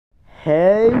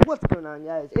Hey, what's going on,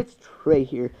 guys? It's Trey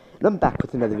here, and I'm back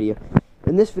with another video.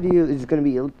 And this video is going to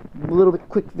be a little bit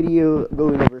quick video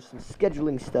going over some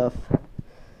scheduling stuff.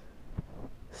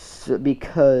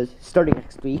 Because starting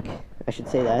next week, I should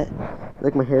say that.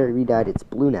 Like my hair re-dyed, it's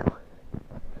blue now.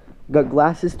 Got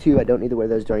glasses too. I don't need to wear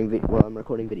those while I'm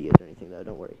recording videos or anything though.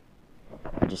 Don't worry.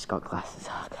 I just got glasses.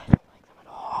 Oh, God, I don't like them at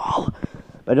all.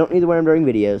 But I don't need to wear them during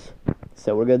videos,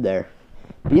 so we're good there.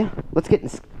 But yeah, let's get in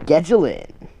scheduling.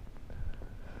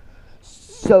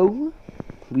 So,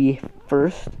 we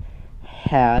first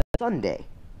had Sunday,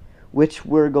 which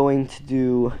we're going to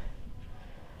do,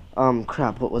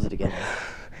 what was it again?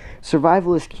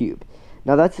 Survivalist Cube.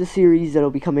 Now, that's a series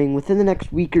that'll be coming within the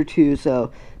next week or two,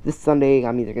 so this Sunday,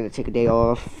 I'm either going to take a day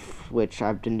off, which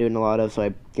I've been doing a lot of, so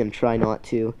I'm going to try not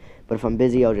to, but if I'm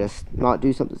busy, I'll just not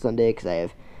do something Sunday, because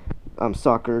I have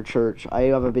soccer, church. I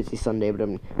have a busy Sunday,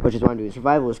 which is why I'm doing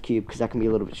Survivalist Cube, because that can be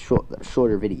a little bit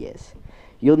shorter videos.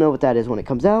 You'll know what that is when it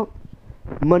comes out.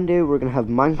 Monday, we're going to have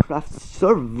Minecraft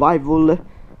Survival.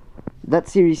 That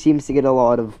series seems to get a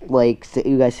lot of likes.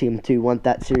 You guys seem to want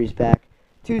that series back.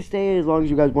 Tuesday, as long as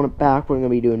you guys want it back, we're going to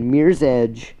be doing Mirror's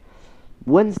Edge.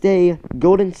 Wednesday,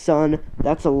 Golden Sun.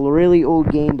 That's a really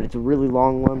old game, but it's a really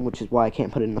long one, which is why I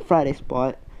can't put it in the Friday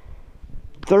spot.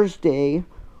 Thursday,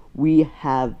 we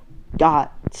have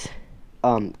got,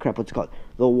 what's it called?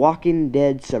 The Walking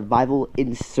Dead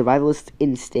Survivalist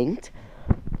Instinct.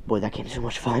 Boy, that game's so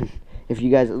much fun. As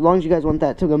long as you guys want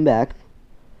that to come back.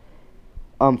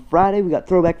 Friday, we got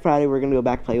Throwback Friday. We're gonna go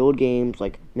back and play old games.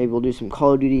 Like, maybe we'll do some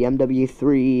Call of Duty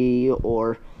MW3,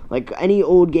 or, like, any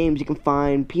old games you can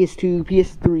find. PS2,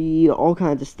 PS3, all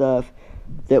kinds of stuff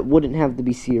that wouldn't have to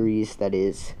be series, that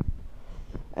is.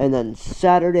 And then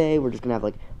Saturday, we're just gonna have,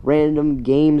 like, random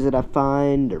games that I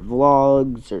find, or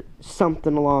vlogs, or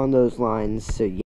something along those lines. So, yeah.